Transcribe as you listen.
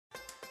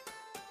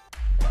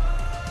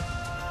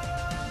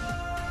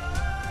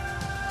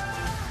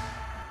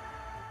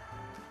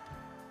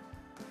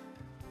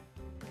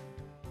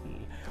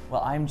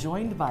Well, I'm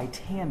joined by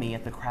Tammy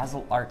at the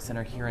Krasl Art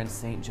Center here in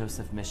St.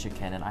 Joseph,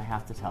 Michigan, and I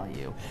have to tell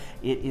you,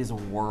 it is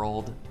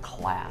world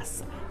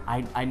class.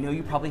 I know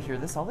you probably hear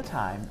this all the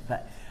time,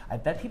 but I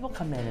bet people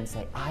come in and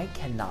say, I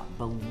cannot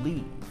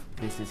believe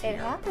this is here. It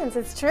happens,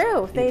 it's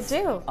true, they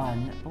do.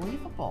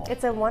 Unbelievable.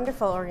 It's a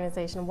wonderful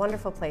organization, a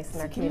wonderful place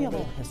in our community. Give me a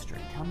little history.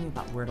 Tell me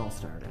about where it all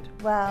started.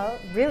 Well,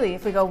 really,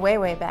 if we go way,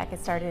 way back, it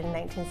started in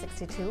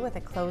 1962 with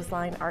a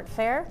clothesline art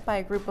fair by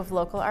a group of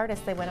local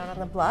artists. They went out on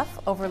the bluff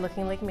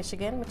overlooking Lake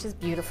Michigan, which is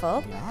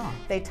beautiful. Yeah.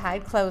 They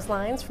tied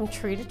clotheslines from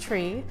tree to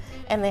tree,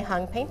 and they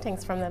hung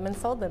paintings from them and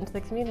sold them to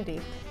the community.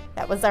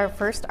 That was our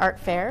first art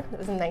fair. It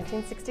was in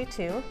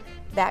 1962.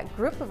 That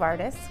group of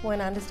artists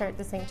went on to start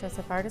the St.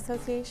 Joseph Art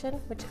Association,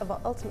 which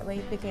ultimately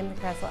became the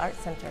Krasl Art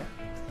Center.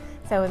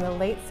 So in the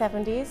late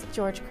 70s,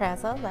 George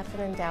Krasl left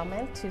an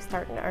endowment to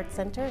start an art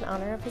center in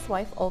honor of his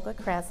wife, Olga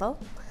Krasl.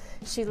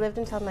 She lived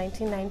until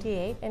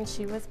 1998, and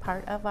she was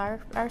part of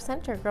our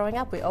center growing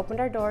up. We opened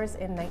our doors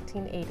in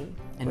 1980.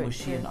 And was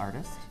she an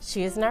artist?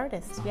 She is an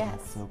artist, Oh, yes.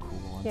 that's so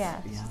cool.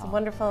 Yeah, she's a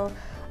wonderful,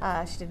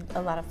 she did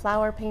a lot of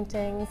flower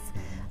paintings,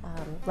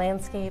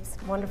 landscapes,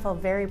 wonderful,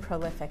 very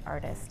prolific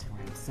artist.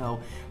 Right. So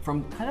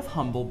from kind of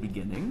humble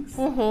beginnings,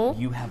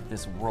 you have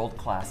this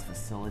world-class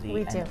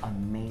facility and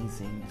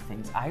amazing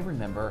things. I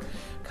remember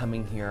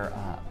coming here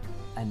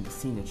and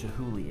seeing a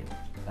chihuly.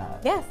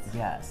 Yes.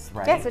 Yes,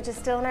 right? Yes, which is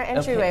still in our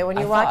entryway. When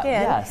you walk in,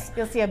 yes.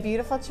 You'll see a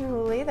beautiful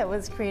chihuly that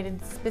was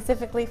created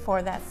specifically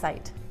for that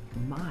site.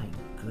 My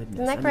goodness.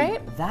 Isn't that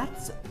great?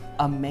 That's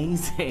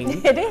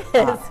amazing. It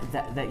is.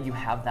 That you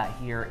have that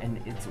here,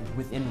 and it's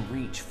within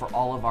reach for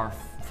all of our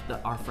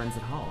friends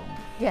at home.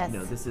 Yes. You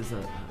know, this is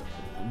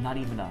not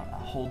even a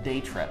whole day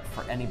trip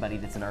for anybody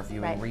that's in our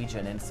viewing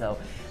region, and so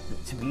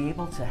to be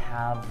able to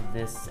have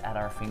this at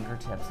our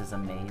fingertips is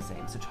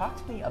amazing. So talk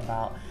to me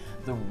about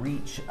the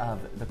reach of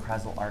the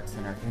Krasl Art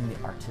Center in the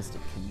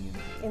artistic community.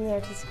 In the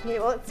artistic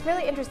community, well, it's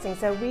really interesting.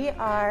 So we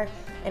are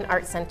an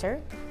art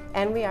center,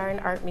 and we are an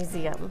art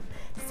museum.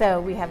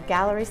 So we have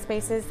gallery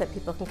spaces that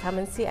people can come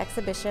and see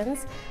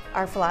exhibitions.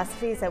 Our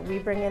philosophy is that we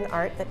bring in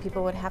art that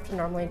people would have to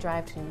normally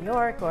drive to New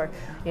York or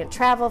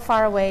travel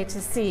far away to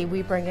see.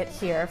 We bring it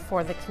here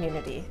for the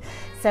community.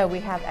 So we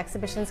have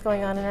exhibitions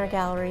going on in our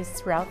galleries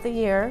throughout the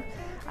year.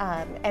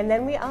 And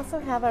then we also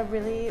have a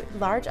really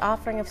large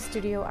offering of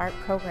studio art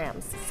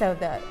programs. So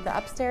the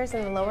upstairs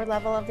and the lower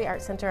level of the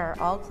art center are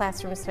all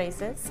classroom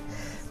spaces.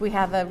 We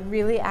have a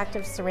really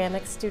active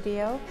ceramic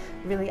studio,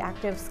 really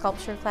active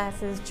sculpture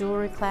classes,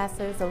 jewelry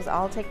classes. Those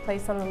all take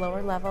place on the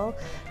lower level.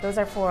 Those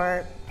are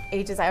for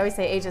ages, I always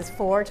say ages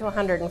 4 to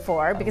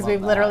 104, because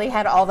we've literally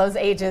had all those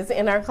ages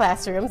in our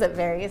classrooms at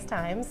various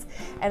times.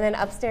 And then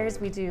upstairs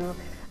we do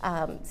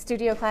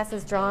studio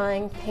classes,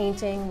 drawing,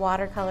 painting,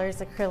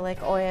 watercolors,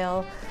 acrylic,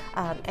 oil,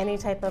 any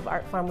type of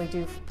art form. We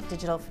do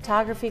digital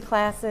photography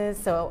classes,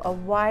 so a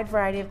wide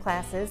variety of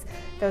classes.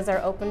 Those are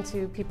open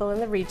to people in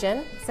the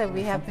region. So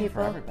we have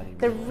people, for everybody,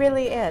 there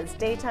really is,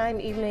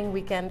 daytime, evening,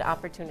 weekend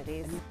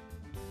opportunities.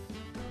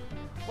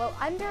 Well,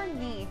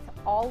 underneath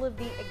all of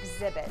the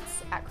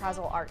exhibits at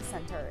Krasl Art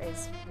Center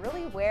is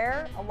really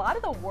where a lot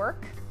of the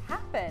work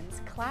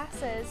happens.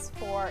 Classes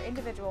for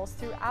individuals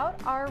throughout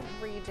our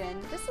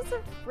region. This is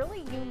a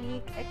really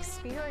unique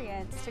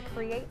experience to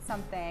create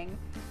something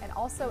and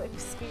also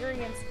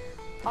experience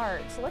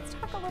art. So let's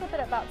talk a little bit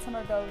about some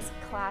of those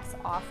class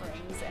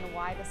offerings and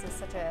why this is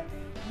such a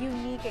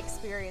unique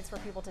experience for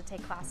people to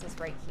take classes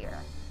right here.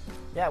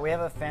 Yeah, we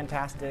have a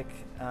fantastic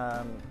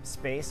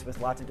space with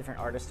lots of different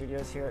artist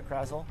studios here at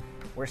Krasl.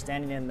 We're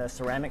standing in the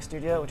ceramic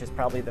studio, which is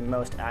probably the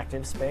most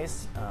active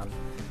space.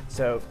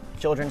 So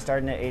children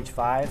starting at age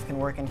 5 can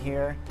work in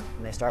here,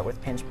 and they start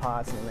with pinch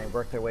pots and then they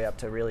work their way up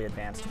to really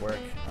advanced work.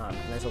 And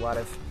there's a lot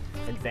of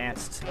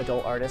advanced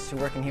adult artists who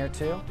work in here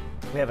too.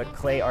 We have a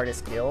clay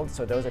artist guild,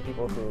 so those are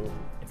people who,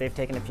 if they've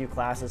taken a few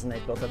classes and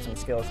they've built up some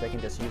skills, they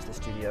can just use the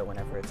studio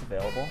whenever it's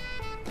available.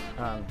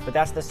 But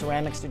that's the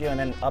ceramic studio, and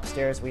then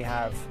upstairs we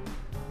have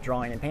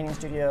drawing and painting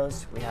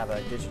studios. We have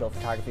a digital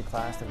photography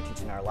class that we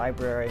teach in our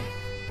library.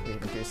 We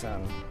can do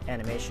some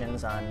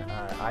animations on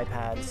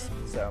iPads,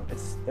 so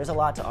there's a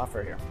lot to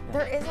offer here.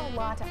 There is a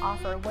lot to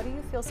offer. What do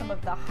you feel some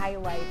of the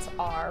highlights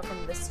are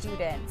from the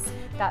students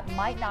that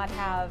might not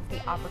have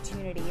the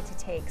opportunity to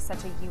take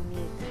such a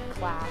unique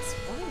class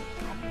really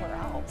anywhere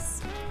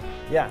else?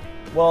 Yeah,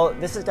 well,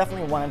 this is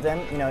definitely one of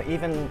them. You know,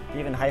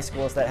 even high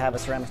schools that have a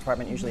ceramics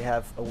department usually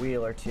have a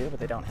wheel or two, but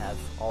they don't have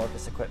all of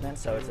this equipment,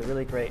 so it's a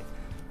really great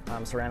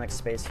ceramics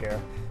space here.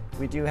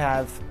 We do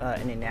have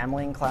an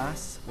enameling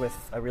class with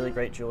a really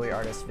great jewelry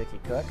artist, Vicki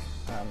Cook,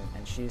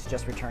 and she's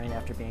just returning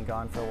after being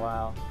gone for a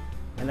while.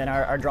 And then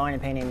our drawing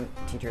and painting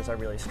teachers are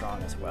really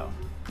strong as well.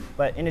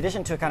 But in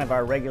addition to kind of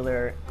our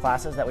regular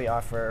classes that we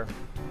offer,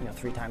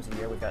 3 times a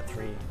year, we've got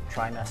 3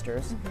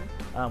 trimesters.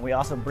 We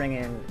also bring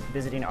in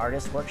visiting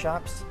artist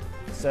workshops.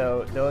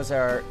 So those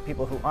are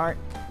people who aren't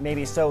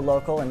maybe so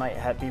local and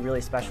might be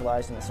really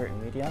specialized in a certain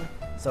medium.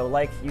 So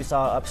like you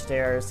saw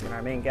upstairs in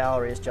our main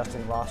galleries,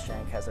 Justin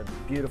Rothshank has a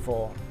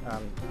beautiful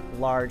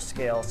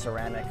large-scale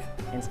ceramic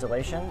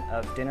installation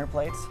of dinner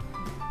plates.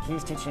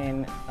 He's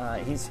teaching,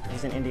 he's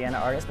an Indiana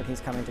artist, but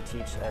he's coming to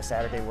teach a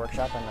Saturday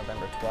workshop on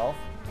November 12th,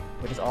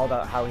 which is all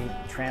about how he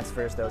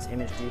transfers those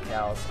image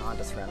decals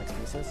onto ceramics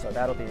pieces. So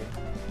that'll be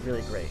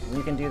really great. And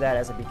you can do that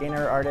as a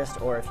beginner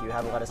artist, or if you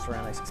have a lot of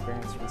ceramics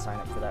experience, you can sign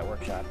up for that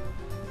workshop.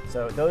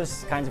 So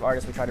those kinds of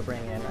artists we try to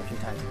bring in a few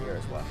times a year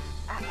as well.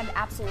 An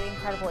absolutely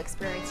incredible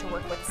experience to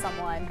work with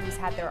someone who's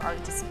had their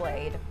art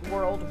displayed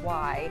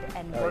worldwide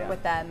and work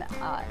with them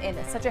in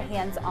such a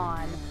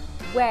hands-on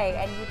way.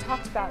 And you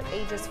talked about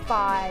ages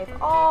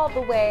 5 all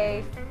the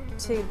way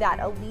to that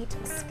elite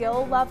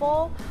skill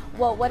level.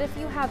 Well, what if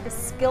you have the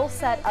skill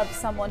set of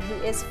someone who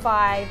is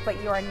 5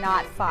 but you are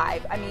not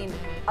 5? I mean,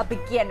 a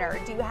beginner.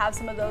 Do you have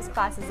some of those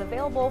classes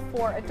available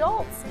for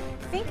adults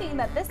thinking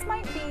that this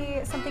might be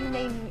something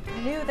they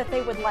knew that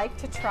they would like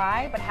to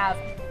try but have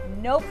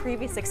no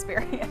previous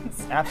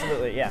experience?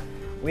 Absolutely, yeah.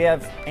 We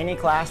have any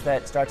class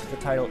that starts with the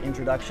title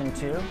Introduction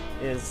to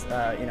is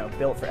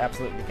built for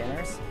absolute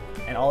beginners,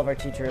 and all of our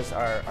teachers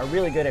are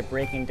really good at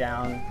breaking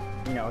down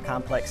a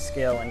complex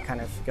skill and kind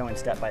of going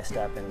step by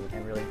step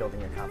and really building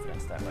your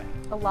confidence that way.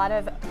 A lot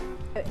of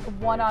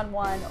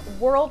one-on-one,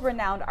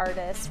 world-renowned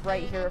artists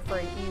right here for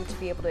you to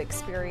be able to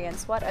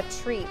experience. What a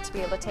treat to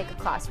be able to take a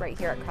class right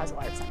here at Krasl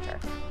Art Center.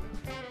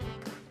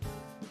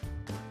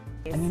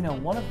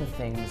 And one of the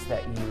things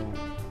that you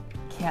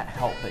can't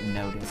help but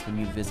notice when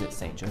you visit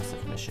St.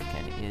 Joseph,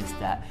 Michigan is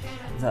that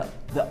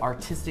the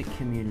artistic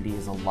community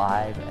is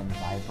alive and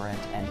vibrant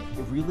and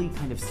really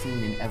kind of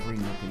seen in every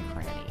nook and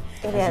cranny.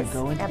 As you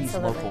go into these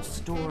local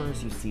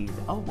stores, you see,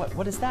 oh,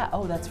 what is that?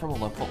 Oh, that's from a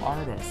local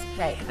artist.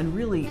 Right. And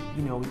really,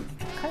 you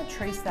can kind of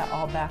trace that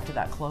all back to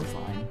that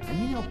clothesline.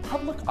 And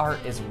public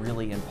art is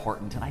really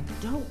important, and I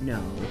don't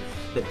know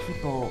that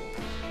people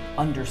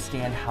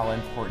understand how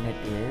important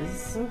it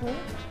is,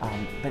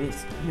 but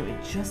it's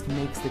it just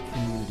makes the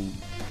community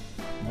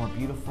more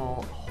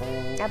beautiful,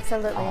 whole,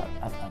 absolutely,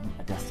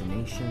 a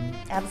destination.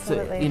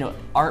 Absolutely. So,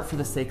 art for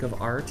the sake of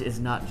art is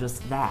not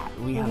just that.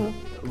 We have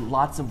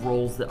lots of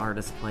roles that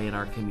artists play in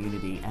our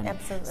community, and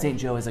St.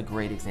 Joe is a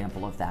great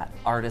example of that.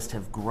 Artists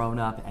have grown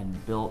up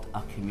and built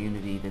a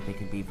community that they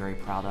can be very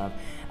proud of,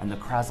 and the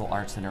Krasl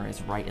Art Center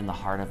is right in the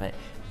heart of it.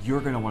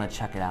 You're going to want to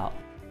check it out.